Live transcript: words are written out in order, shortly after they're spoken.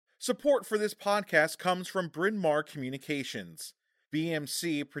Support for this podcast comes from Bryn Mawr Communications.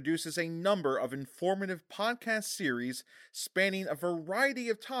 BMC produces a number of informative podcast series spanning a variety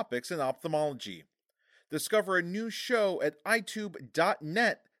of topics in ophthalmology. Discover a new show at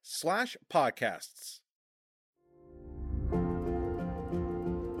itube.net/podcasts.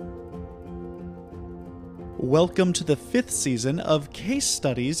 Welcome to the 5th season of Case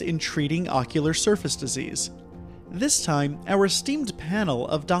Studies in Treating Ocular Surface Disease. This time, our esteemed panel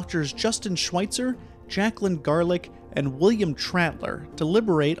of Drs. Justin Schweitzer, Jackie Garlich, and William Trattler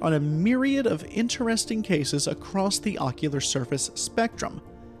deliberate on a myriad of interesting cases across the ocular surface spectrum.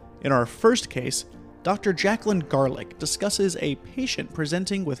 In our first case, Dr. Jackie Garlich discusses a patient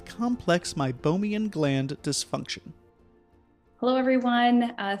presenting with complex meibomian gland dysfunction. Hello,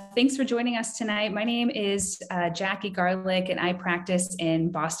 everyone. Thanks for joining us tonight. My name is Jackie Garlich, and I practice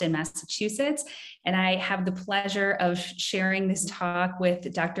in Boston, Massachusetts. And I have the pleasure of sharing this talk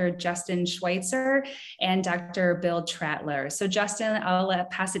with Dr. Justin Schweitzer and Dr. Bill Trattler. So Justin, I'll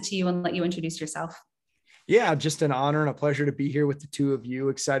pass it to you and let you introduce yourself. Yeah, just an honor and a pleasure to be here with the two of you.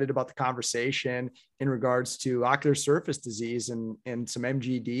 Excited about the conversation in regards to ocular surface disease and some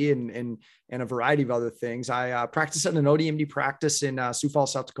MGD and a variety of other things. I practice at an ODMD practice in Sioux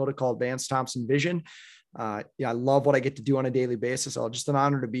Falls, South Dakota called Vance Thompson Vision. I love what I get to do on a daily basis. So just an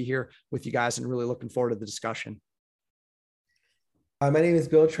honor to be here with you guys and really looking forward to the discussion. My name is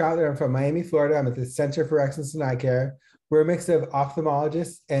Bill Trattler. I'm from Miami, Florida. I'm at the Center for Excellence in Eye Care. We're a mix of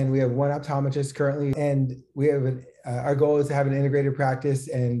ophthalmologists, and we have one optometrist currently. And we have our goal is to have an integrated practice.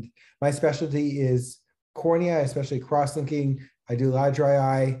 And my specialty is cornea, especially cross-linking. I do a lot of dry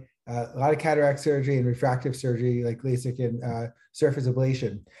eye, a lot of cataract surgery and refractive surgery like LASIK and surface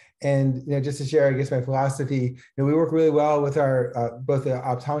ablation. And just to share, I guess, my philosophy, we work really well with our both the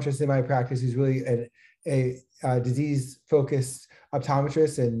optometrist in my practice, who's really a disease-focused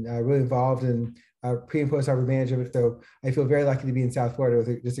optometrist and really involved in pre and post-operative management. So I feel very lucky to be in South Florida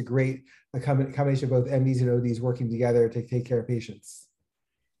with just a great combination of both MDs and ODs working together to take care of patients.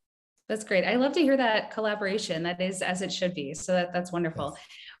 That's great. I love to hear that collaboration. That is as it should be. So that's wonderful. Yes.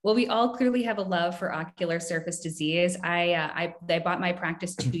 Well, we all clearly have a love for ocular surface disease. I bought my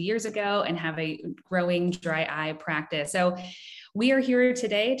practice 2 years ago and have a growing dry eye practice. So we are here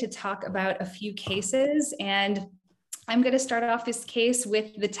today to talk about a few cases, and I'm going to start off this case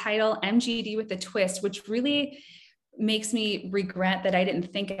with the title MGD with a Twist, which really makes me regret that I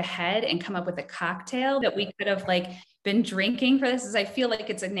didn't think ahead and come up with a cocktail that we could have been drinking for this, as I feel like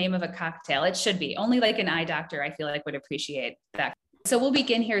it's a name of a cocktail. It should be. Only like an eye doctor, I feel like, would appreciate that. So we'll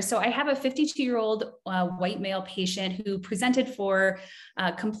begin here. So I have a 52-year-old white male patient who presented for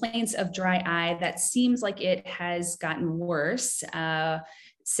complaints of dry eye that seems like it has gotten worse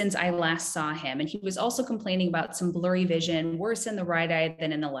since I last saw him. And he was also complaining about some blurry vision, worse in the right eye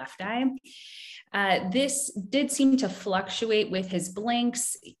than in the left eye. This did seem to fluctuate with his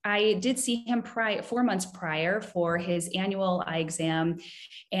blinks. I did see him 4 months prior for his annual eye exam.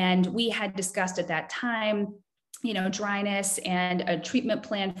 And we had discussed at that time, dryness and a treatment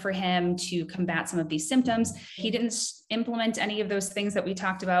plan for him to combat some of these symptoms. He didn't implement any of those things that we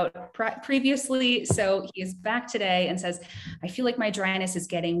talked about previously. So he is back today and says, I feel like my dryness is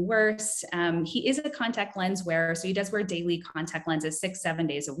getting worse. He is a contact lens wearer. So he does wear daily contact lenses 6-7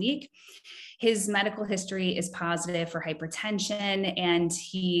 days a week. His medical history is positive for hypertension, and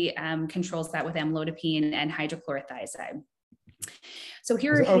he controls that with amlodipine and hydrochlorothiazide. So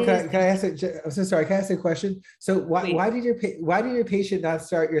here are his... Can I ask? I'm so sorry. Can I ask a question? So why did your patient not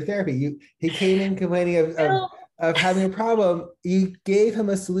start your therapy? He came in complaining of having a problem. You gave him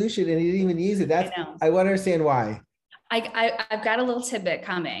a solution and he didn't even use it. I want to understand why. I've got a little tidbit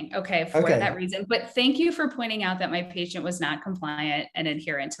coming, for that reason. But thank you for pointing out that my patient was not compliant and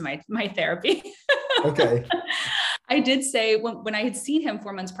adherent to my therapy. Okay. I did say when I had seen him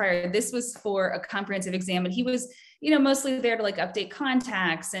 4 months prior, this was for a comprehensive exam, and he was, mostly there to update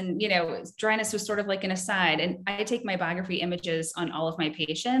contacts, and, dryness was sort of like an aside. And I take meibography images on all of my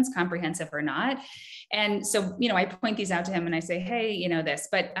patients, comprehensive or not. And so, I point these out to him and I say, hey, this,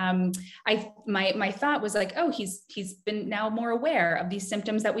 but my thought was he's been now more aware of these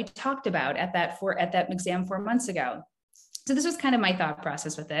symptoms that we talked about at that exam 4 months ago. So this was kind of my thought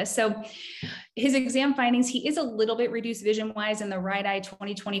process with this. So his exam findings, he is a little bit reduced vision-wise in the right eye.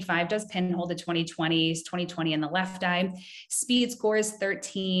 20/25 does pinhole to 20/20, 20/20 in the left eye. Speed score is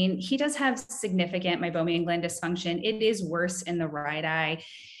 13. He does have significant meibomian gland dysfunction. It is worse in the right eye.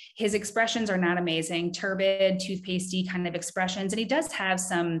 His expressions are not amazing, turbid, toothpastey kind of expressions. And he does have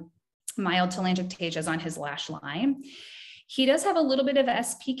some mild telangiectasias on his lash line. He does have a little bit of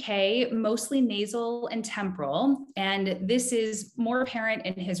SPK, mostly nasal and temporal, and this is more apparent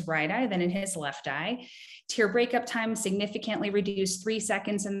in his right eye than in his left eye. Tear breakup time significantly reduced, 3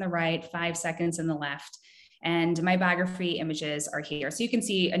 seconds in the right, 5 seconds in the left. And my biography images are here. So you can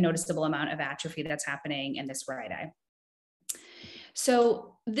see a noticeable amount of atrophy that's happening in this right eye. So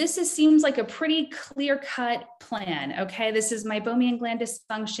seems like a pretty clear-cut plan, okay? This is meibomian gland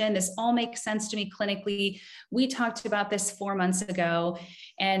dysfunction. This all makes sense to me clinically. We talked about this 4 months ago.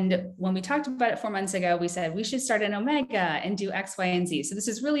 And when we talked about it 4 months ago, we said we should start an omega and do X, Y, and Z. So this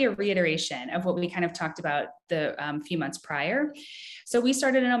is really a reiteration of what we kind of talked about the few months prior. So we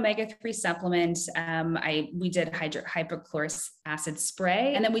started an omega-3 supplement. We did hypochlorous acid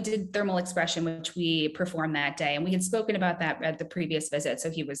spray, and then we did thermal expression, which we performed that day. And we had spoken about that at the previous visit,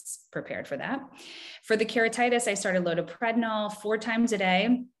 so he was prepared for that. For the keratitis, I started loteprednol 4 times a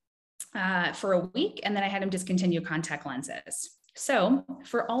day for a week, and then I had him discontinue contact lenses. So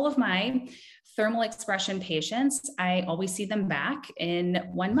for all of my thermal expression patients, I always see them back in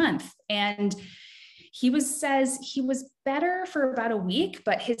 1 month. And says he was better for about a week,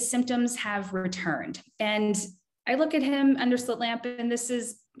 but his symptoms have returned. And I look at him under slit lamp, and this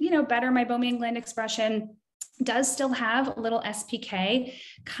is, better meibomian gland expression. Does still have a little SPK,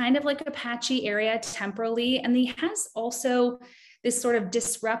 kind of like a patchy area temporally. And he has also this sort of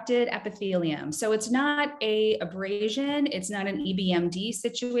disrupted epithelium. So it's not a abrasion. It's not an EBMD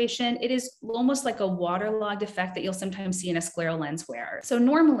situation. It is almost like a waterlogged effect that you'll sometimes see in a scleral lens wearer. So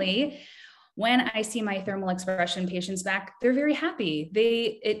normally, when I see my thermal expression patients back, they're very happy.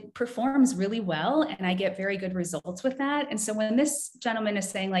 It performs really well, and I get very good results with that. And so when this gentleman is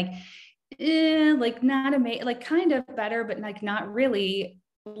saying not amazing, kind of better, but not really,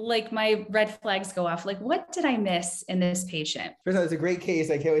 my red flags go off. What did I miss in this patient? First of all, it's a great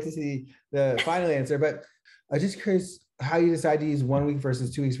case. I can't wait to see the final answer, but I'm just curious how you decide to use 1 week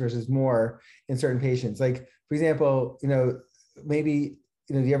versus 2 weeks versus more in certain patients. For example, maybe,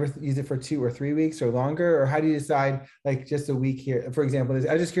 do you ever use it for 2 or 3 weeks or longer? Or how do you decide just a week here? For example,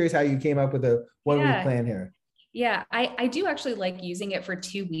 I'm just curious how you came up with a 1 week plan here. Yeah, I do actually like using it for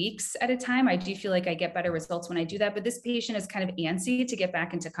 2 weeks at a time. I do feel like I get better results when I do that, but this patient is kind of antsy to get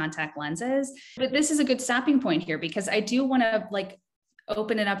back into contact lenses. But this is a good stopping point here, because I do want to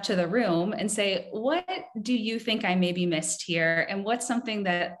open it up to the room and say, what do you think I maybe missed here? And what's something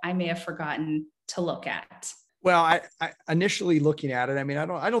that I may have forgotten to look at? Well, I initially looking at it,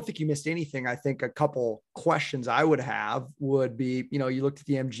 I don't think you missed anything. I think a couple questions I would have would be, you looked at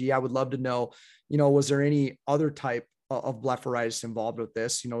the MG. I would love to know, was there any other type of blepharitis involved with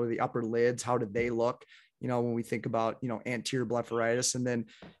this? The upper lids, how did they look? When we think about, anterior blepharitis. And then,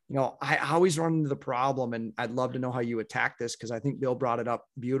 I always run into the problem, and I'd love to know how you attack this, because I think Bill brought it up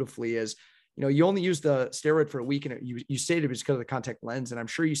beautifully, is, you only use the steroid for a week, and you stated it was because of the contact lens. And I'm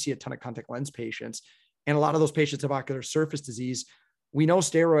sure you see a ton of contact lens patients. And a lot of those patients have ocular surface disease. We know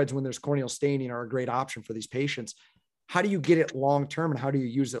steroids, when there's corneal staining, are a great option for these patients. How do you get it long-term, and how do you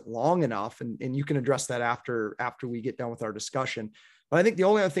use it long enough? And you can address that after we get done with our discussion. But I think the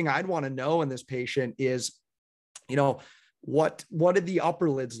only other thing I'd want to know in this patient is, what did the upper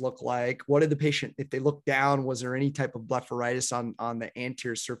lids look like? What did the patient, if they looked down, was there any type of blepharitis on the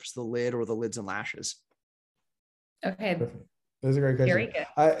anterior surface of the lid or the lids and lashes? Okay. Perfect. Those are great questions.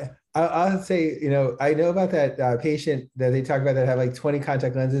 Very good. I'll say, I know about that patient that they talk about that have 20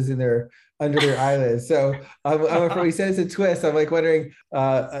 contact lenses under their eyelids. So I'm afraid, he said it's a twist. I'm wondering,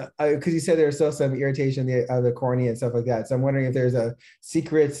 because you said there's still some irritation of the cornea and stuff like that. So I'm wondering if there's a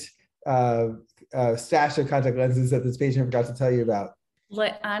secret stash of contact lenses that this patient forgot to tell you about.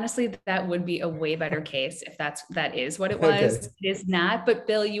 Honestly, that would be a way better case if that is what it was. Okay. It is not, but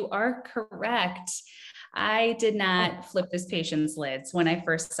Bill, you are correct. I did not flip this patient's lids when I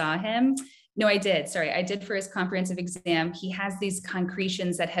first saw him. No, I did. Sorry, I did for his comprehensive exam. He has these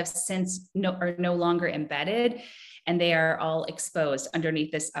concretions that have since are no longer embedded, and they are all exposed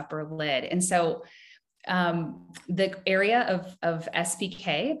underneath this upper lid. And so the area of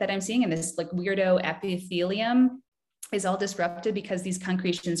SPK that I'm seeing in this weirdo epithelium is all disrupted because these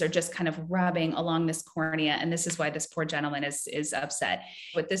concretions are just kind of rubbing along this cornea. And this is why this poor gentleman is upset.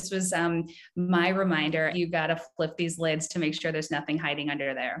 But this was my reminder, you got to flip these lids to make sure there's nothing hiding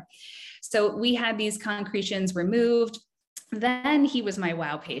under there. So we had these concretions removed. Then he was my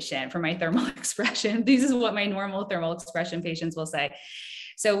wow patient for my thermal expression. This is what my normal thermal expression patients will say.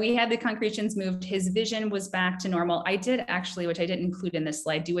 So we had the concretions moved. His vision was back to normal. I did actually, which I didn't include in this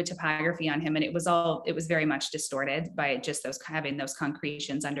slide, do a topography on him, and it was very much distorted by just having those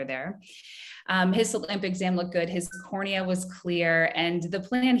concretions under there. His slit lamp exam looked good. His cornea was clear. And the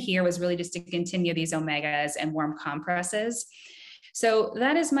plan here was really just to continue these omegas and warm compresses. So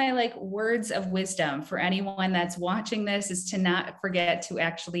that is my words of wisdom for anyone that's watching this, is to not forget to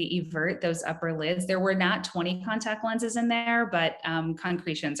actually evert those upper lids. There were not 20 contact lenses in there, but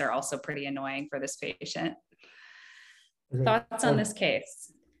concretions are also pretty annoying for this patient. Okay. Thoughts on this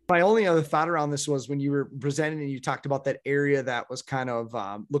case? My only other thought around this was when you were presenting and you talked about that area that was kind of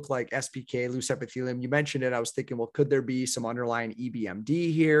looked like SPK, loose epithelium. You mentioned it. I was thinking, well, could there be some underlying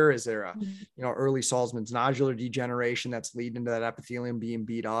EBMD here? Is there a, early Salzmann's nodular degeneration that's leading to that epithelium being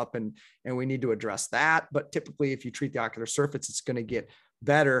beat up? And we need to address that. But typically, if you treat the ocular surface, it's going to get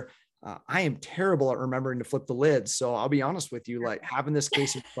better. I am terrible at remembering to flip the lids. So I'll be honest with you, having this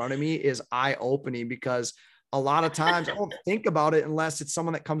case in front of me is eye-opening, because a lot of times I don't think about it unless it's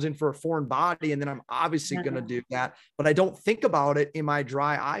someone that comes in for a foreign body. And then I'm obviously going to do that, but I don't think about it in my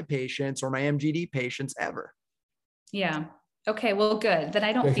dry eye patients or my MGD patients ever. Yeah. Okay. Well, good. Then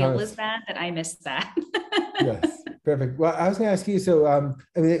I don't feel as bad that I missed that. Yes. Perfect. Well, I was going to ask you, so,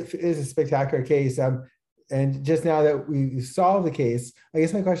 it is a spectacular case. And just now that we solved the case, I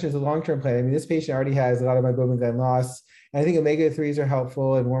guess my question is a long-term plan. This patient already has a lot of meibomian gland loss. And I think omega-3s are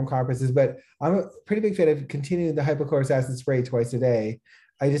helpful and warm compresses, but I'm a pretty big fan of continuing the hypochlorous acid spray twice a day.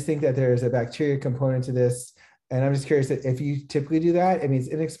 I just think that there's a bacteria component to this. And I'm just curious if you typically do that. It's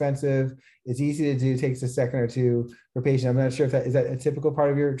inexpensive. It's easy to do. It takes a second or two per patient. I'm not sure if is that a typical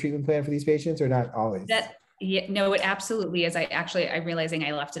part of your treatment plan for these patients, or not always? Yeah, no, it absolutely is. I'm realizing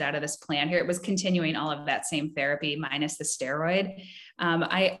I left it out of this plan here. It was continuing all of that same therapy minus the steroid.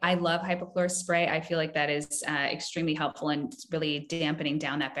 I love hypochlorous spray. I feel like that is extremely helpful in really dampening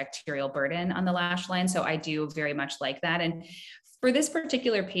down that bacterial burden on the lash line. So I do very much like that. And for this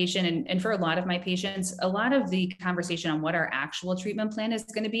particular patient, and for a lot of my patients, a lot of the conversation on what our actual treatment plan is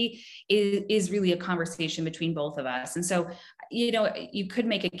going to be is really a conversation between both of us. And so, you could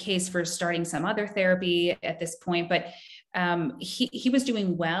make a case for starting some other therapy at this point, but he was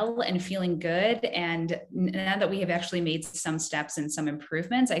doing well and feeling good. And now that we have actually made some steps and some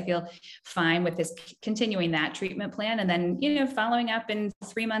improvements, I feel fine with this, continuing that treatment plan. And then, following up in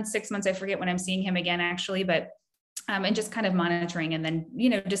 3 months, 6 months, I forget when I'm seeing him again, actually, but and just kind of monitoring and then,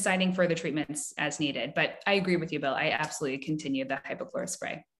 deciding further treatments as needed. But I agree with you, Bill. I absolutely continue the hypochlorous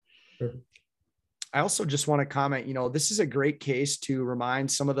spray. Sure. I also just want to comment, this is a great case to remind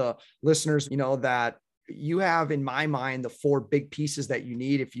some of the listeners, that you have, in my mind, the 4 big pieces that you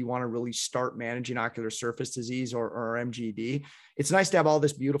need if you want to really start managing ocular surface disease or MGD. It's nice to have all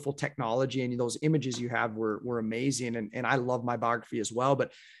this beautiful technology, and those images you have were amazing. And I love meibography as well,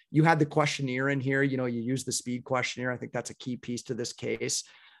 but you had the questionnaire in here, you use the speed questionnaire. I think that's a key piece to this case.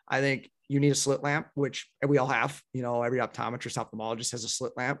 I think you need a slit lamp, which we all have, every optometrist, ophthalmologist has a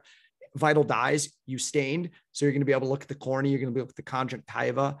slit lamp. Vital dyes, you stained. So you're going to be able to look at the cornea, you're going to be able to look at the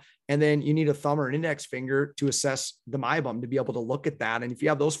conjunctiva, and then you need a thumb or an index finger to assess the meibum to be able to look at that. And if you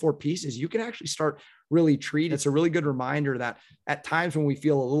have those 4 pieces, you can actually start really treat. It's a really good reminder that at times when we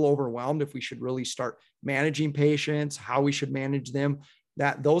feel a little overwhelmed, if we should really start managing patients, how we should manage them,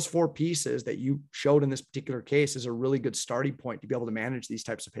 that those 4 pieces that you showed in this particular case is a really good starting point to be able to manage these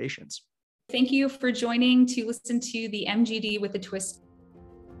types of patients. Thank you for joining to listen to the MGD with a Twist.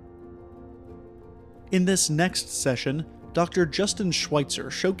 In this next session, Dr. Justin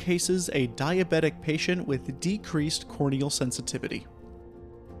Schweitzer showcases a diabetic patient with decreased corneal sensitivity.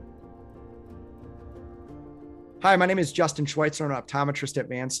 Hi, my name is Justin Schweitzer. I'm an optometrist at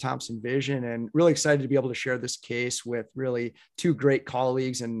Vance Thompson Vision, and really excited to be able to share this case with really 2 great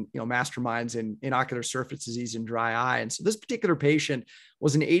colleagues and masterminds in ocular surface disease and dry eye. And so this particular patient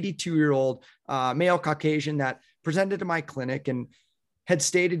was an 82-year-old male Caucasian that presented to my clinic and had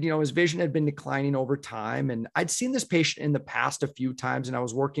stated, his vision had been declining over time. And I'd seen this patient in the past a few times, and I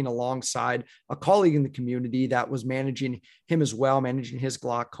was working alongside a colleague in the community that was managing him as well, managing his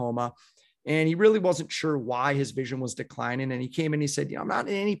glaucoma. And he really wasn't sure why his vision was declining. And he came in, he said, I'm not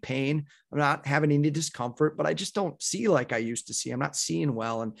in any pain. I'm not having any discomfort, but I just don't see like I used to see. I'm not seeing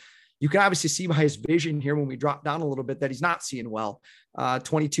well. And you can obviously see by his vision here when we drop down a little bit that he's not seeing well.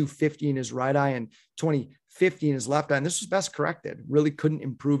 22/50 in his right eye and 20/50 in his left eye. And this was best corrected. Really couldn't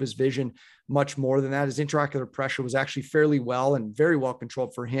improve his vision much more than that. His intraocular pressure was actually fairly well and very well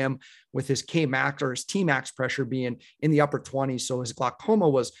controlled for him, with his Kmax or his Tmax pressure being in the upper 20s. So his glaucoma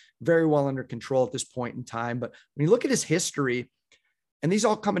was very well under control at this point in time. But when you look at his history, And these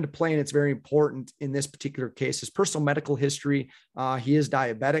all come into play, and it's very important in this particular case. His personal medical history, he is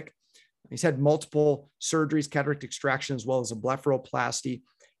diabetic. He's had multiple surgeries, cataract extraction, as well as a blepharoplasty.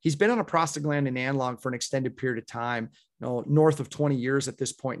 He's been on a prostaglandin analog for an extended period of time, north of 20 years at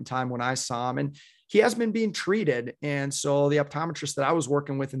this point in time when I saw him. And he has been being treated. And so the optometrist that I was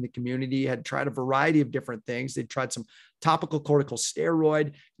working with in the community had tried a variety of different things. They'd tried some topical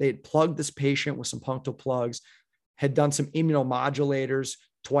corticosteroid. They had plugged this patient with some punctal plugs, had done some immunomodulators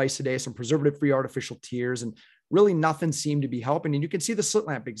twice a day, some preservative-free artificial tears, and really nothing seemed to be helping. And you can see the slit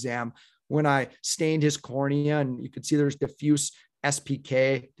lamp exam when I stained his cornea, and you could see there's diffuse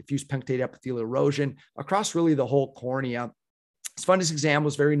SPK, diffuse punctate epithelial erosion across really the whole cornea. His fundus exam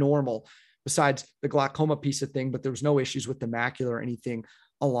was very normal besides the glaucoma piece of thing, but there was no issues with the macula or anything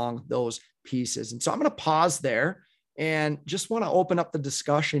along those pieces. And so I'm going to pause there and just want to open up the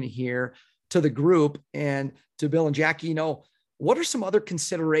discussion here to the group and to Bill and Jackie. What are some other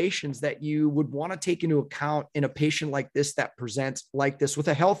considerations that you would want to take into account in a patient like this that presents like this with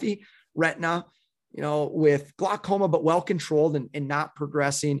a healthy retina, with glaucoma, but well-controlled and not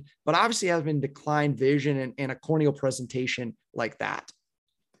progressing, but obviously has been declined vision and a corneal presentation like that?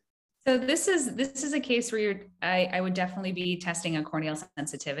 So this is a case where I would definitely be testing a corneal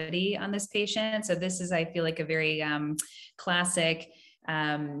sensitivity on this patient. So this is, I feel like, a very classic,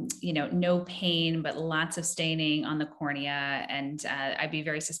 no pain, but lots of staining on the cornea. And I'd be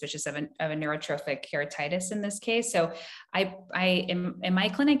very suspicious of a neurotrophic keratitis in this case. So I in my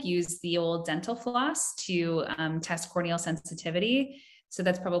clinic use the old dental floss to test corneal sensitivity. So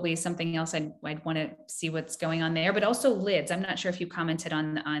that's probably something else I'd want to see what's going on there, but also lids. I'm not sure if you commented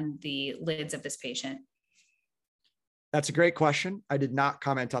on the lids of this patient. That's a great question. I did not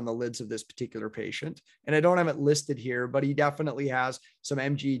comment on the lids of this particular patient, and I don't have it listed here, but he definitely has some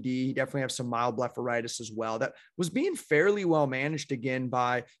MGD. He definitely has some mild blepharitis as well. That was being fairly well managed again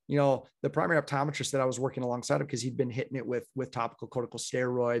by, the primary optometrist that I was working alongside of, because he'd been hitting it with topical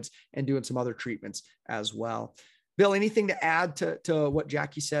corticosteroids and doing some other treatments as well. Bill, anything to add to what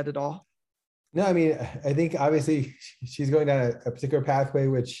Jackie said at all? No, I mean, I think obviously she's going down a particular pathway,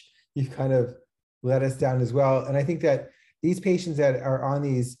 which you've kind of led us down as well. And I think that these patients that are on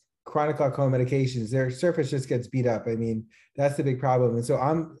these chronic glaucoma medications, their surface just gets beat up. I mean, that's the big problem. And so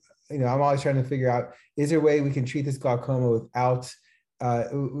I'm always trying to figure out, is there a way we can treat this glaucoma without a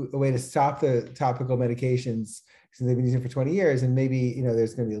way to stop the topical medications, since they've been using it for 20 years, and maybe,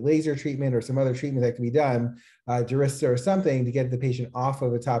 there's going to be a laser treatment or some other treatment that can be done, Durista or something, to get the patient off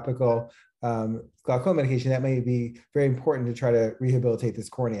of a topical glaucoma medication. That may be very important to try to rehabilitate this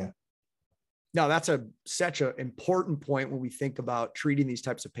cornea. No, that's such an important point when we think about treating these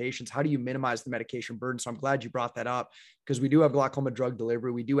types of patients. How do you minimize the medication burden? So I'm glad you brought that up, because we do have glaucoma drug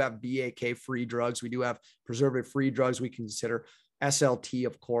delivery. We do have BAK-free drugs. We do have preservative-free drugs. We can consider SLT,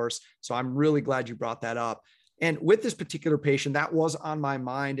 of course. So I'm really glad you brought that up. And with this particular patient, that was on my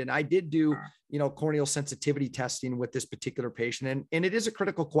mind. And I did do, corneal sensitivity testing with this particular patient. And it is a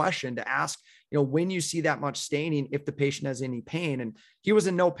critical question to ask, when you see that much staining, if the patient has any pain. And he was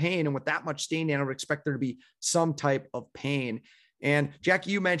in no pain. And with that much staining, I would expect there to be some type of pain. And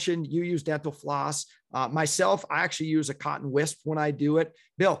Jackie, you mentioned you use dental floss. Myself, I actually use a cotton wisp when I do it.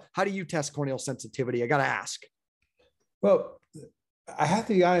 Bill, how do you test corneal sensitivity? I got to ask. Well, I have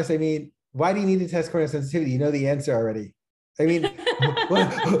to be honest. I mean, why do you need to test corneal sensitivity? You know the answer already. I mean,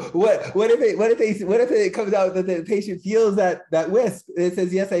 what if it comes out that the patient feels that wisp? It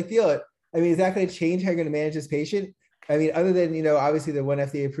says, yes, I feel it. I mean, is that going to change how you're going to manage this patient? I mean, other than, obviously the one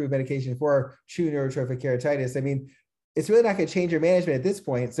FDA approved medication for true neurotrophic keratitis, I mean, it's really not going to change your management at this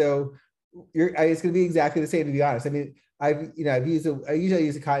point. So it's going to be exactly the same, to be honest. I mean, I usually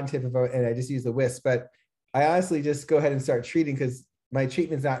use a cotton tip and I just use the wisp, but I honestly just go ahead and start treating, because my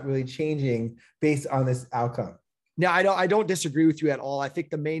treatment's not really changing based on this outcome. No, I don't disagree with you at all. I think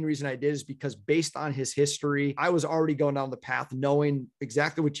the main reason I did is because based on his history, I was already going down the path knowing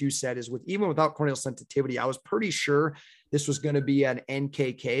exactly what you said, is even without corneal sensitivity, I was pretty sure this was going to be an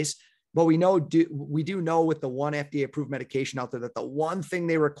NK case. But we do know with the one FDA approved medication out there that the one thing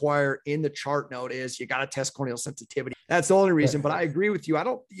they require in the chart note is you got to test corneal sensitivity. That's the only reason. But I agree with you.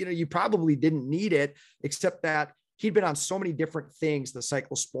 You probably didn't need it, except that he'd been on so many different things, the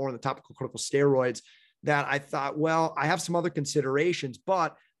cyclosporin, the topical corticosteroids, that I thought, well, I have some other considerations,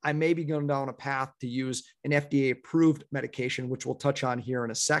 but I may be going down a path to use an FDA approved medication, which we'll touch on here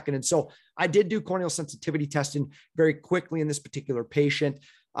in a second. And so I did do corneal sensitivity testing very quickly in this particular patient.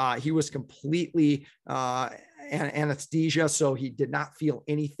 He was completely anesthesia, so he did not feel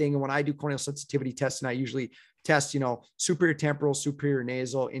anything. And when I do corneal sensitivity testing, I usually test, superior temporal, superior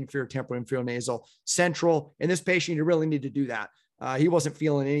nasal, inferior temporal, inferior nasal, central. In this patient, you really need to do that. He wasn't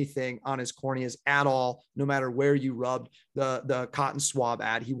feeling anything on his corneas at all, no matter where you rubbed the cotton swab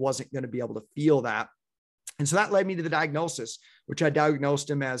at. He wasn't going to be able to feel that. And so that led me to the diagnosis, which I diagnosed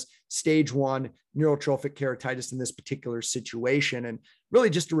him as stage 1 neurotrophic keratitis in this particular situation. And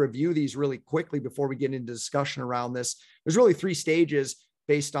really, just to review these really quickly before we get into discussion around this, there's really 3 stages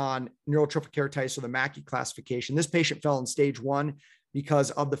based on neurotrophic keratitis, or the Mackey classification. This patient fell in stage 1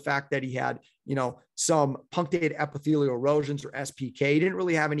 because of the fact that he had, some punctate epithelial erosions, or SPK. He didn't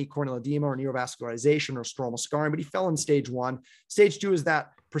really have any corneal edema or neovascularization or stromal scarring, but he fell in stage 1. Stage 2 is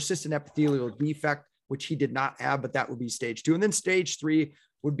that persistent epithelial defect, which he did not have, but that would be stage 2. And then stage 3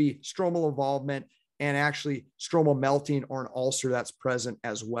 would be stromal involvement and actually stromal melting, or an ulcer that's present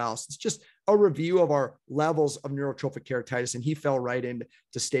as well. So it's just a review of our levels of neurotrophic keratitis, and he fell right into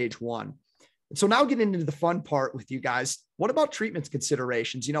stage 1. And so now getting into the fun part with you guys, what about treatment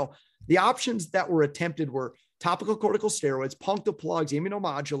considerations? The options that were attempted were topical corticosteroids, punctal plugs,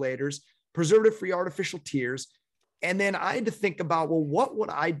 immunomodulators, preservative-free artificial tears. And then I had to think about, well, what would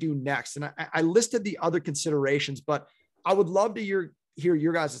I do next? And I listed the other considerations, but I would love to hear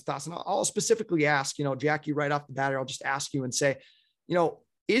your guys' thoughts. And I'll specifically ask, Jackie, right off the bat, I'll just ask you and say,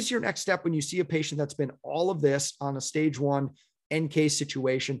 is your next step, when you see a patient that's been all of this on a stage 1 NK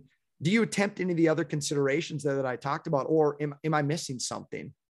situation, do you attempt any of the other considerations that I talked about, or am I missing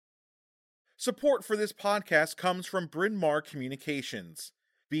something? Support for this podcast comes from Bryn Mawr Communications.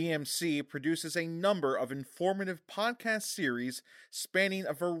 BMC produces a number of informative podcast series spanning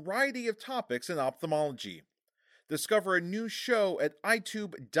a variety of topics in ophthalmology. Discover a new show at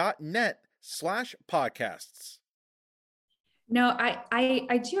itube.net/podcasts. No,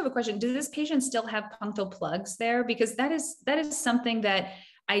 I do have a question. Does this patient still have punctal plugs there? Because that is something that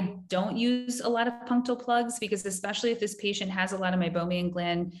I don't use a lot of punctal plugs, because especially if this patient has a lot of meibomian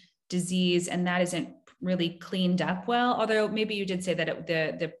gland disease and that isn't really cleaned up well, although maybe you did say that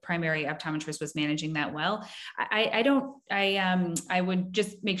the primary optometrist was managing that well. I would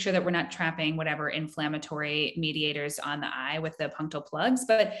just make sure that we're not trapping whatever inflammatory mediators on the eye with the punctal plugs.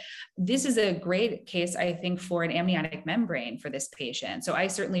 But this is a great case, I think, for an amniotic membrane for this patient. So I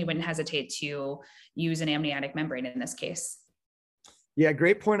certainly wouldn't hesitate to use an amniotic membrane in this case. Yeah,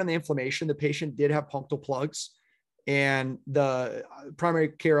 great point on the inflammation. The patient did have punctal plugs, and the primary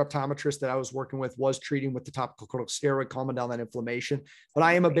care optometrist that I was working with was treating with the topical corticosteroid, calming down that inflammation. But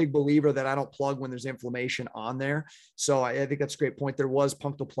I am a big believer that I don't plug when there's inflammation on there. So I think that's a great point. There was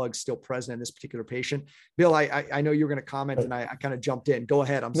punctal plugs still present in this particular patient. Bill, I know you were going to comment, and I kind of jumped in. Go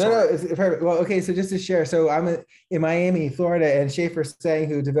ahead. I'm sorry. No, it's perfect. Well, okay. So just to share, so I'm in Miami, Florida, and Schaefer Sang,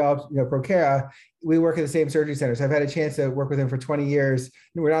 who developed Procera, we work at the same surgery center. So I've had a chance to work with him for 20 years.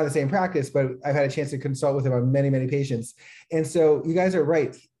 We're not in the same practice, but I've had a chance to consult with him on many, many patients. And so you guys are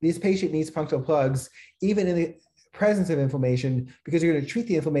right. This patient needs punctal plugs, even in the presence of inflammation, because you're going to treat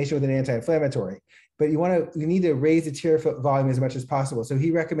the inflammation with an anti-inflammatory. But you need to raise the tear volume as much as possible. So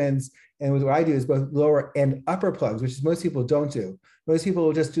he recommends, and what I do is both lower and upper plugs, which is most people don't do. Most people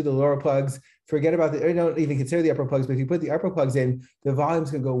will just do the lower plugs, forget about they don't even consider the upper plugs, but if you put the upper plugs in, the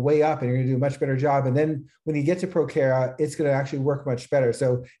volume's going to go way up and you're going to do a much better job. And then when you get to Procera, it's going to actually work much better.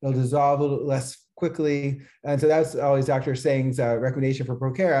 So it'll dissolve a little less quickly. And so that's always Dr. Sang's recommendation for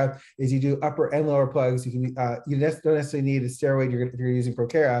Procera is you do upper and lower plugs. You don't necessarily need a steroid if you're using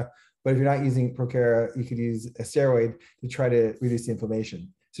Procera, but if you're not using Procera, you could use a steroid to try to reduce the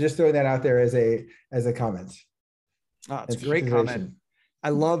inflammation. So just throwing that out there as a comment. Oh, it's a great comment. I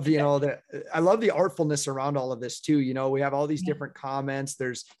love, I love the artfulness around all of this too. We have all these different comments.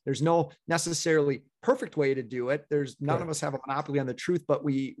 There's no necessarily perfect way to do it. None of us have a monopoly on the truth, but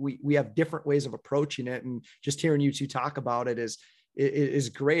we have different ways of approaching it. And just hearing you two talk about it is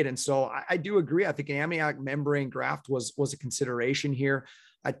great. And so I do agree. I think an amniotic membrane graft was a consideration here.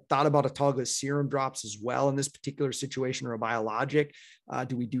 I thought about autologous serum drops as well in this particular situation, or a biologic.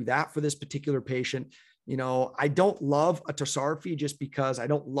 Do we do that for this particular patient? I don't love a torsaraphy just because I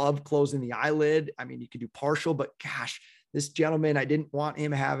don't love closing the eyelid. I mean, you could do partial, but gosh, this gentleman, I didn't want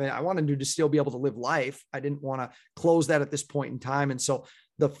him I wanted him to still be able to live life. I didn't want to close that at this point in time. And so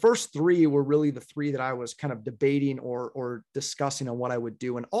the first 3 were really the 3 that I was kind of debating or discussing on what I would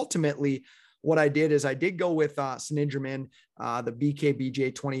do. And ultimately, what I did is I did go with Sinidromin, the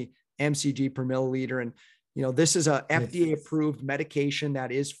BKBJ 20 mcg per milliliter. And, this is a FDA approved medication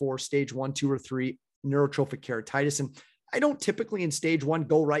that is for stage 1, 2, or 3 neurotrophic keratitis. And I don't typically in stage 1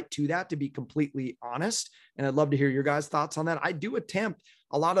 go right to that, to be completely honest. And I'd love to hear your guys' thoughts on that. I do attempt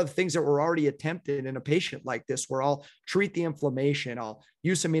a lot of things that were already attempted in a patient like this, where I'll treat the inflammation. I'll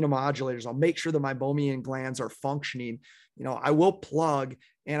use some immunomodulators. I'll make sure the meibomian glands are functioning. I will plug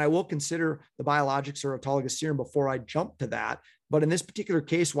And I will consider the biologics or autologous serum before I jump to that. But in this particular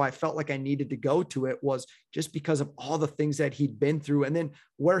case, why I felt like I needed to go to it was just because of all the things that he'd been through and then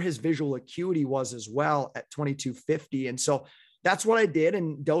where his visual acuity was as well at 2250. And so that's what I did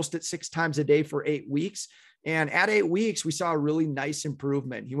and dosed it 6 times a day for 8 weeks. And at 8 weeks, we saw a really nice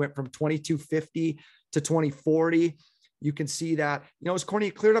improvement. He went from 2250 to 2040. You can see that, his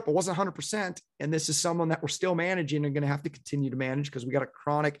cornea cleared up. It wasn't 100%. And this is someone that we're still managing and going to have to continue to manage because we got a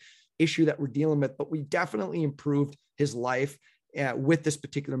chronic issue that we're dealing with, but we definitely improved his life with this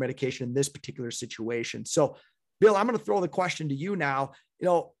particular medication in this particular situation. So Bill, I'm going to throw the question to you now.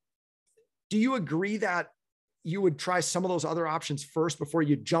 Do you agree that you would try some of those other options first before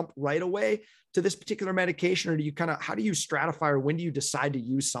you jump right away to this particular medication? Or do you how do you stratify, or when do you decide to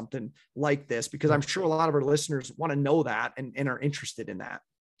use something like this? Because I'm sure a lot of our listeners want to know that and are interested in that.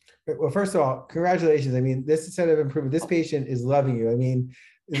 Well, first of all, congratulations. I mean, this set of improvement, this patient is loving you. I mean,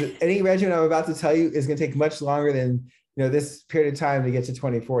 any regimen I'm about to tell you is going to take much longer than this period of time to get to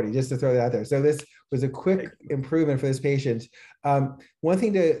 2040, just to throw that out there. So this was a quick improvement for this patient. One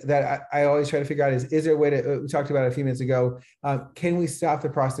thing that I always try to figure out is there a way to, we talked about it a few minutes ago, can we stop the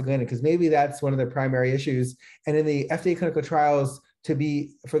prostaglandin? Because maybe that's one of the primary issues. And in the FDA clinical trials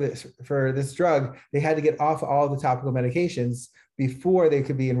for this drug, they had to get off all the topical medications before they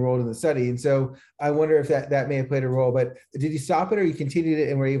could be enrolled in the study. And so I wonder if that may have played a role, but did you stop it or you continued it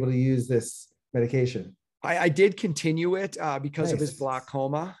and were able to use this medication? I did continue it because of his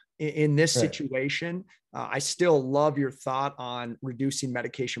glaucoma in this situation. I still love your thought on reducing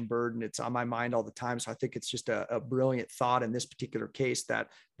medication burden. It's on my mind all the time. So I think it's just a brilliant thought in this particular case that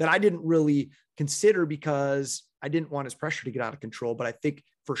I didn't really consider because I didn't want his pressure to get out of control. But I think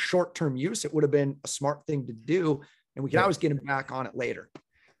for short-term use, it would have been a smart thing to do. And we can always get him back on it later.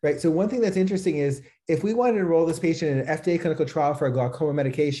 Right. So one thing that's interesting is if we wanted to enroll this patient in an FDA clinical trial for a glaucoma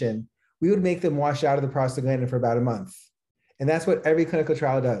medication, we would make them wash out of the prostaglandin for about a month. And that's what every clinical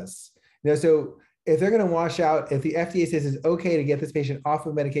trial does. So if they're going to wash out, if the FDA says it's okay to get this patient off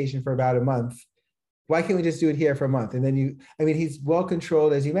of medication for about a month, why can't we just do it here for a month? And then he's well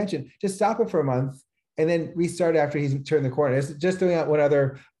controlled, as you mentioned, just stop it for a month and then restart after he's turned the corner. It's just throwing out one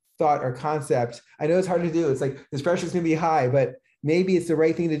other thought or concept. I know it's hard to do. It's like this pressure is going to be high, but maybe it's the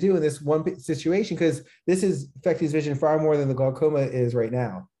right thing to do in this one situation because this is affecting his vision far more than the glaucoma is right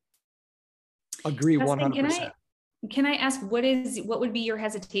now. Agree 100%. Can I ask what would be your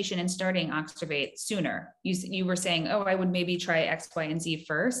hesitation in starting oxybate sooner? You were saying, I would maybe try X, Y, and Z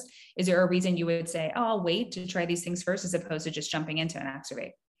first. Is there a reason you would say, I'll wait to try these things first as opposed to just jumping into an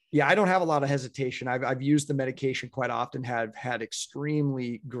oxybate? Yeah, I don't have a lot of hesitation. I've used the medication quite often, have had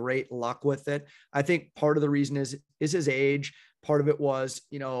extremely great luck with it. I think part of the reason is his age. Part of it was,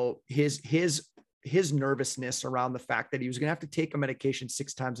 his nervousness around the fact that he was going to have to take a medication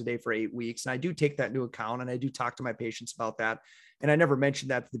 6 times a day for 8 weeks. And I do take that into account. And I do talk to my patients about that. And I never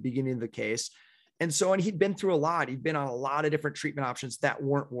mentioned that at the beginning of the case. And he'd been through a lot. He'd been on a lot of different treatment options that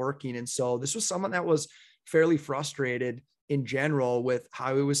weren't working. And so this was someone that was fairly frustrated in general with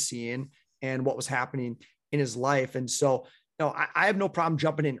how he was seeing and what was happening in his life. And so I have no problem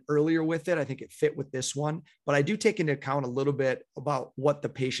jumping in earlier with it. I think it fit with this one, but I do take into account a little bit about what the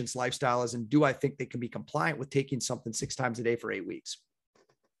patient's lifestyle is and do I think they can be compliant with taking something 6 times a day for 8 weeks?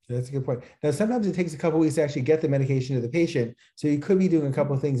 That's a good point. Now, sometimes it takes a couple of weeks to actually get the medication to the patient. So you could be doing a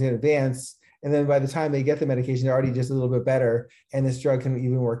couple of things in advance. And then by the time they get the medication, they're already just a little bit better. And this drug can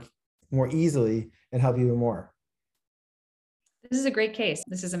even work more easily and help even more. This is a great case.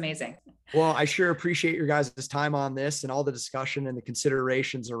 This is amazing. Well, I sure appreciate your guys' time on this and all the discussion and the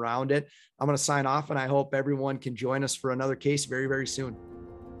considerations around it. I'm going to sign off and I hope everyone can join us for another case very, very soon.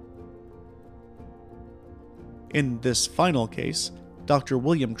 In this final case, Dr.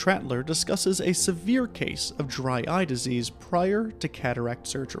 William Trattler discusses a severe case of dry eye disease prior to cataract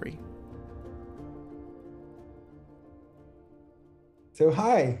surgery. So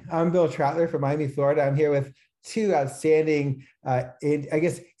hi, I'm Bill Trattler from Miami, Florida. I'm here with 2 outstanding,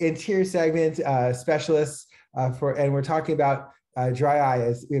 interior segment specialists and we're talking about dry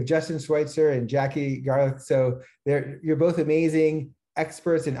eye. We have Justin Schweitzer and Jackie Garlich. So you're both amazing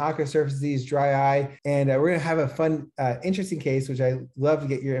experts in ocular surface disease, dry eye, and we're going to have a fun, interesting case, which I love to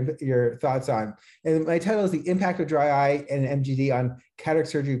get your thoughts on. And my title is The Impact of Dry Eye and MGD on Cataract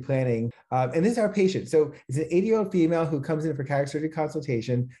Surgery Planning. And this is our patient. So it's an 80-year-old female who comes in for cataract surgery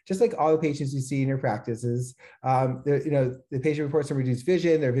consultation, just like all the patients you see in your practices. The patient reports some reduced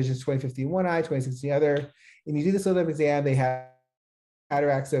vision. Their vision is 20/50 in one eye, 20/60 in the other. And you do this little exam, they have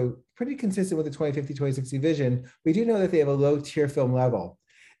cataract, so pretty consistent with the 20/50, 20/60 vision. We do know that they have a low tear film level.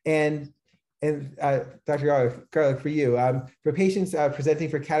 And And Dr. Garlich, for you, for patients presenting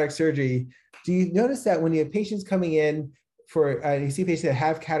for cataract surgery, do you notice that when you have patients coming in for, you see patients that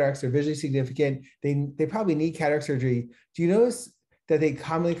have cataracts, they're visually significant, they probably need cataract surgery. Do you notice that they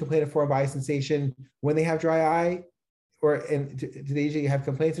commonly complain of foreign body sensation when they have dry eye? And do they usually have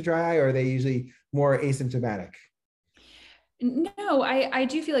complaints of dry eye, or are they usually more asymptomatic? No, I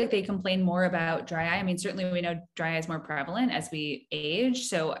do feel like they complain more about dry eye. I mean, certainly we know dry eye is more prevalent as we age.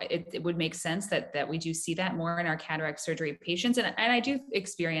 So it would make sense that we do see that more in our cataract surgery patients. And I do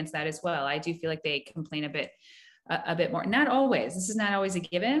experience that as well. I do feel like they complain a bit more. Not always. This is not always a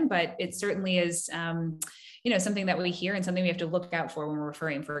given, but it certainly is, something that we hear and something we have to look out for when we're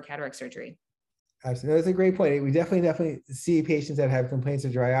referring for cataract surgery. Absolutely. That's a great point. We definitely see patients that have complaints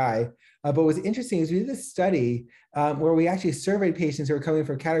of dry eye. But what's interesting is we did this study where we actually surveyed patients who were coming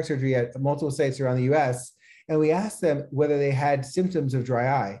for cataract surgery at multiple sites around the US, and we asked them whether they had symptoms of dry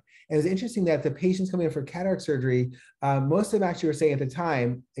eye. And it was interesting that the patients coming in for cataract surgery, most of them actually were saying at the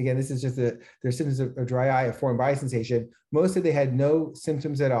time, again, this is just their symptoms of dry eye, a foreign body sensation. Most of them had no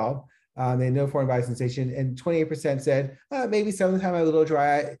symptoms at all. They had no foreign body sensation, and 28% said maybe some of the time I have a little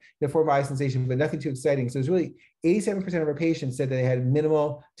dry eye, foreign body sensation, but nothing too exciting. So it's really 87% of our patients said that they had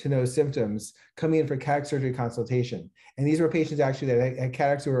minimal to no symptoms coming in for cataract surgery consultation. And these were patients actually that had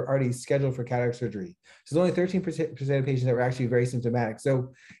cataracts who were already scheduled for cataract surgery. So there's only 13% of patients that were actually very symptomatic.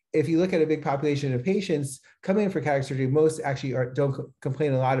 So if you look at a big population of patients coming in for cataract surgery, most actually don't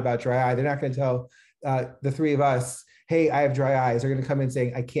complain a lot about dry eye. They're not going to tell the three of us, hey, I have dry eyes. They're going to come in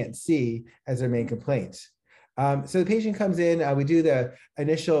saying, I can't see, as their main complaint. So the patient comes in, we do the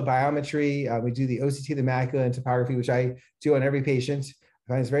initial biometry, we do the OCT, the macula, and topography, which I do on every patient.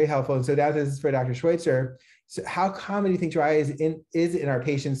 I find it's very helpful. And so now this is for Dr. Schweitzer. So how common do you think dry eye is in our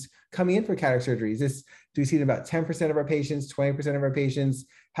patients coming in for cataract surgery? Do we see it in about 10% of our patients, 20% of our patients?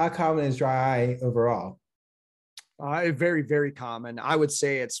 How common is dry eye overall? Very, very common. I would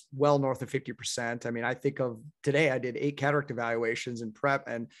say it's well north of 50%. I mean, I think of today, I did 8 cataract evaluations in prep,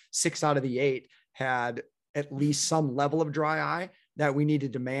 and 6 out of the 8 had at least some level of dry eye that we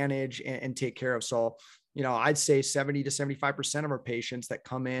needed to manage and take care of. So, I'd say 70 to 75% of our patients that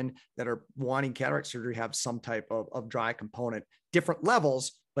come in that are wanting cataract surgery have some type of dry component, different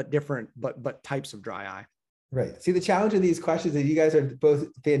levels, but different, but types of dry eye. Right. See, the challenge of these questions is you guys are both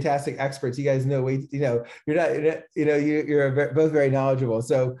fantastic experts. You guys know, you're both very knowledgeable.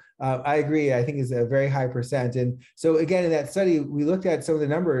 So I agree. I think it's a very high percent. And so again, in that study, we looked at some of the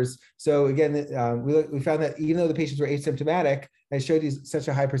numbers. So again, we found that even though the patients were asymptomatic, I showed you such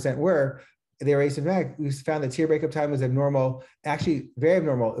a high percent they were asymptomatic. We found that tear breakup time was abnormal, actually very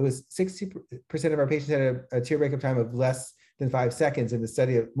abnormal. It was 60% of our patients had a tear breakup time of less than 5 seconds in the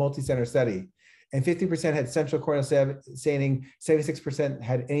study, a multi-center study. And 50% had central corneal staining, 76%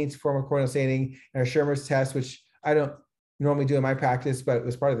 had any form of corneal staining, and our Schirmer's test, which I don't normally do in my practice, but it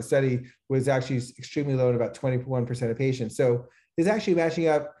was part of the study, was actually extremely low in about 21% of patients. So it's actually matching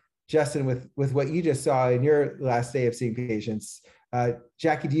up, Justin, with what you just saw in your last day of seeing patients.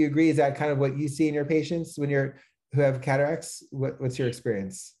 Jackie, do you agree? Is that kind of what you see in your patients who have cataracts? What's your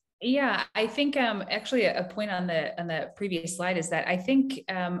experience? Yeah, I think actually a point on the previous slide is that I think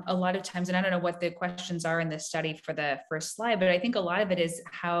a lot of times, and I don't know what the questions are in this study for the first slide, but I think a lot of it is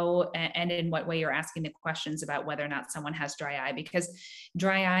how and in what way you're asking the questions about whether or not someone has dry eye, because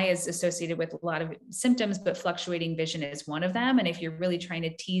dry eye is associated with a lot of symptoms, but fluctuating vision is one of them. And if you're really trying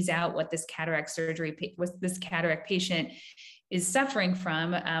to tease out what this cataract patient is suffering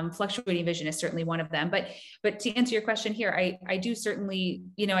from, fluctuating vision is certainly one of them. But to answer your question here, I do certainly,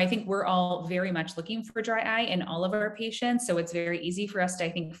 I think we're all very much looking for dry eye in all of our patients. So it's very easy for us to,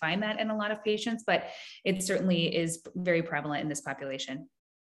 I think, find that in a lot of patients, but it certainly is very prevalent in this population.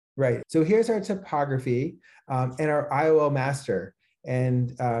 Right. So here's our topography and our IOL master.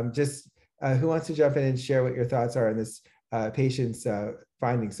 And who wants to jump in and share what your thoughts are on this patient's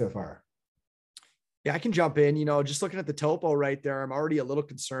findings so far? Yeah, I can jump in. Just looking at the topo right there, I'm already a little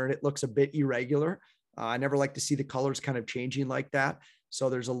concerned. It looks a bit irregular. I never like to see the colors kind of changing like that. So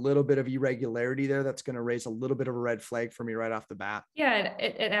there's a little bit of irregularity there that's going to raise a little bit of a red flag for me right off the bat. Yeah,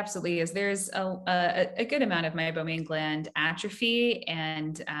 it absolutely is. There's a good amount of meibomian gland atrophy,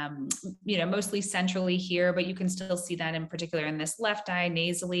 and mostly centrally here, but you can still see that in particular in this left eye,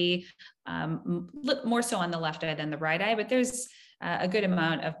 nasally, more so on the left eye than the right eye. But there's a good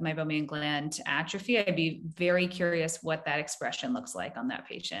amount of meibomian gland atrophy. I'd be very curious what that expression looks like on that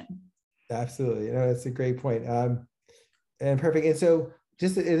patient. Absolutely. That's a great point. And perfect. And so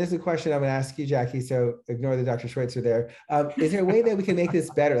this is a question I'm going to ask you, Jackie, so ignore the Dr. Schweitzer there. Is there a way that we can make this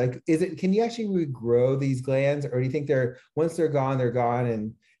better? Like, can you actually regrow these glands, or do you think once they're gone,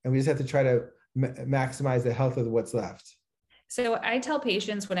 and and we just have to try to maximize the health of what's left. So I tell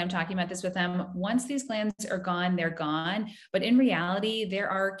patients when I'm talking about this with them, once these glands are gone, they're gone. But in reality, there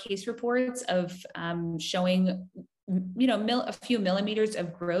are case reports of showing a few millimeters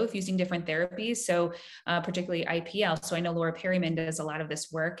of growth using different therapies. So particularly IPL. So I know Laura Perryman does a lot of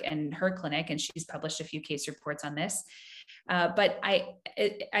this work in her clinic, and she's published a few case reports on this. But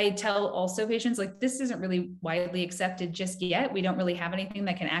I tell also patients, like, this isn't really widely accepted just yet. We don't really have anything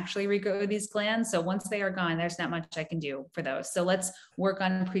that can actually regrow these glands. So once they are gone, there's not much I can do for those. So let's work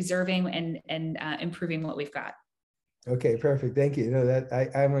on preserving and improving what we've got. Okay, perfect. Thank you. No, that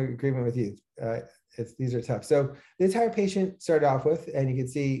I'm in agreement with you. These are tough. So the entire patient started off with, and you can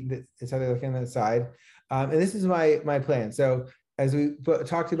see that it's how they're looking on the side. And this is my plan. So as we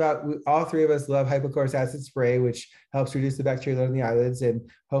talked about, all three of us love hypochlorous acid spray, which helps reduce the bacterial load in the eyelids and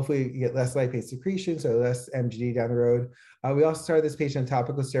hopefully get less lipase secretion, so less MGD down the road. We also started this patient on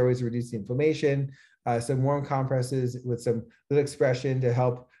topical steroids to reduce the inflammation, some warm compresses with some little expression to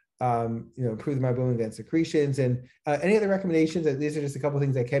help improve the meibomian gland secretions, and any other recommendations. These are just a couple of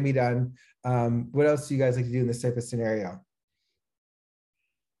things that can be done. What else do you guys like to do in this type of scenario?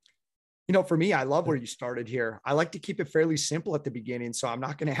 For me, I love where you started here. I like to keep it fairly simple at the beginning, so I'm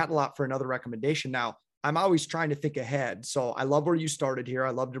not going to add a lot for another recommendation. Now, I'm always trying to think ahead. So I love where you started here.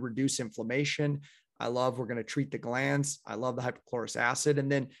 I love to reduce inflammation. I love we're going to treat the glands. I love the hypochlorous acid.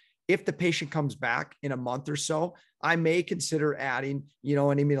 And then if the patient comes back in a month or so, I may consider adding, an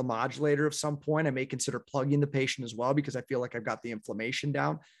immunomodulator of some point. I may consider plugging the patient as well, because I feel like I've got the inflammation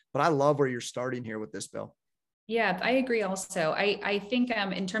down. But I love where you're starting here with this, Bill. Yeah, I agree also. I think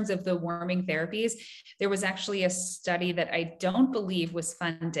in terms of the warming therapies, there was actually a study that I don't believe was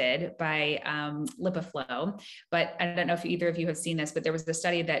funded by LipiFlow, but I don't know if either of you have seen this, but there was a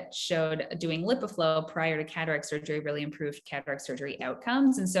study that showed doing LipiFlow prior to cataract surgery really improved cataract surgery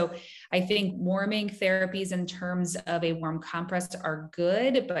outcomes. And so I think warming therapies in terms of a warm compress are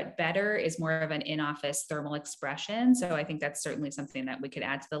good, but better is more of an in-office thermal expression. So I think that's certainly something that we could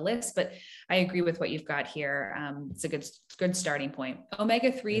add to the list, but I agree with what you've got here. It's a good starting point.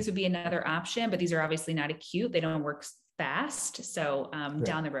 Omega-3s would be another option, but these are obviously not acute. They don't work fast. So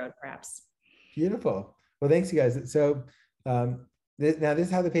down the road, perhaps. Beautiful. Well, thanks, you guys. So now this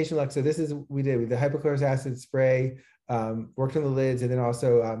is how the patient looks. So this is we did with the hypochlorous acid spray, worked on the lids, and then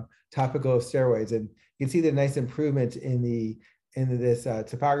also topical steroids. And you can see the nice improvement in this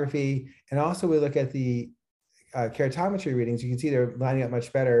topography. And also we look at the keratometry readings. You can see they're lining up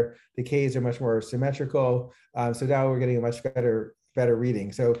much better. The Ks are much more symmetrical. So now we're getting a much better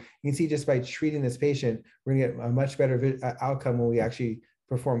reading. So you can see just by treating this patient, we're gonna get a much better outcome when we actually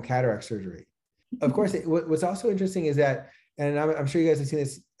perform cataract surgery. Of course, what's also interesting is that, and I'm sure you guys have seen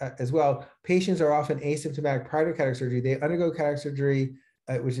this as well, patients are often asymptomatic prior to cataract surgery. They undergo cataract surgery,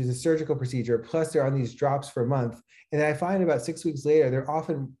 which is a surgical procedure, plus they're on these drops for a month. And I find about 6 weeks later, they're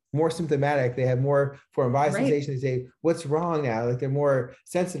often more symptomatic. They have more foreign body sensation. They say, what's wrong now? Like they're more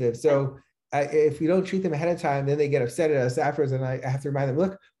sensitive. So if we don't treat them ahead of time, then they get upset at us afterwards. And I have to remind them,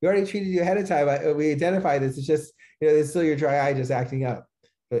 look, we already treated you ahead of time. We identified this. It's just, it's still your dry eye just acting up.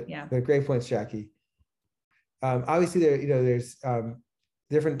 But great points, Jackie. Obviously, there's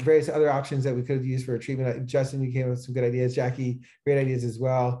different various other options that we could have used for treatment. Justin, you came up with some good ideas. Jackie, great ideas as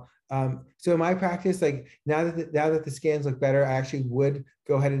well. So in my practice, like now that the scans look better, I actually would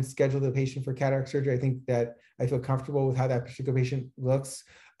go ahead and schedule the patient for cataract surgery. I think that I feel comfortable with how that particular patient looks.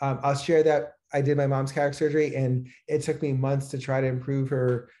 I'll share that I did my mom's cataract surgery, and it took me months to try to improve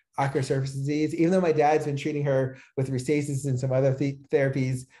her ocular surface disease. Even though my dad's been treating her with Restasis and some other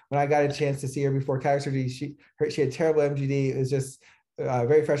therapies, when I got a chance to see her before cataract surgery, she had terrible MGD. It was just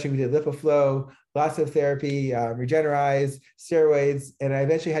very frustrating. We did LipiFlow, lots of therapy, Regenerize, steroids, and I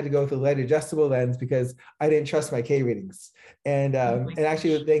eventually had to go with a light adjustable lens because I didn't trust my K readings. And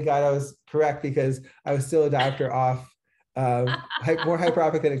actually, thank God I was correct, because I was still a diopter off, more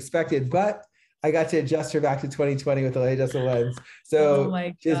hyperopic than expected, but I got to adjust her back to 20/20 with a light adjustable lens. So oh my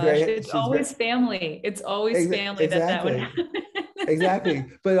gosh, it's always family. It's always family that would happen. Exactly.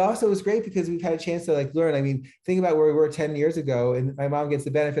 But also it was great because we've had a chance to learn. I mean, think about where we were 10 years ago, and my mom gets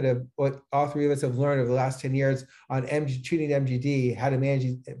the benefit of what all three of us have learned over the last 10 years on treating MGD, how to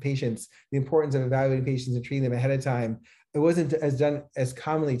manage patients, the importance of evaluating patients and treating them ahead of time. It wasn't done as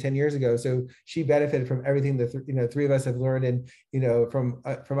commonly 10 years ago. So she benefited from everything that three of us have learned, and from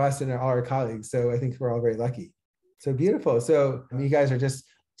us and all our colleagues. So I think we're all very lucky. So beautiful. So you guys are just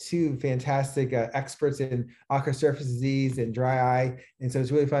two fantastic experts in ocular surface disease and dry eye. And so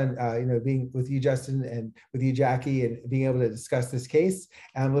it's really fun, being with you, Justin, and with you, Jackie, and being able to discuss this case.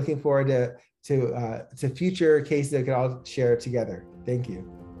 And I'm looking forward to future cases that we can all share together. Thank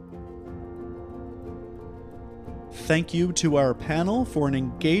you. Thank you to our panel for an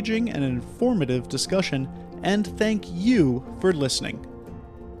engaging and informative discussion, and thank you for listening.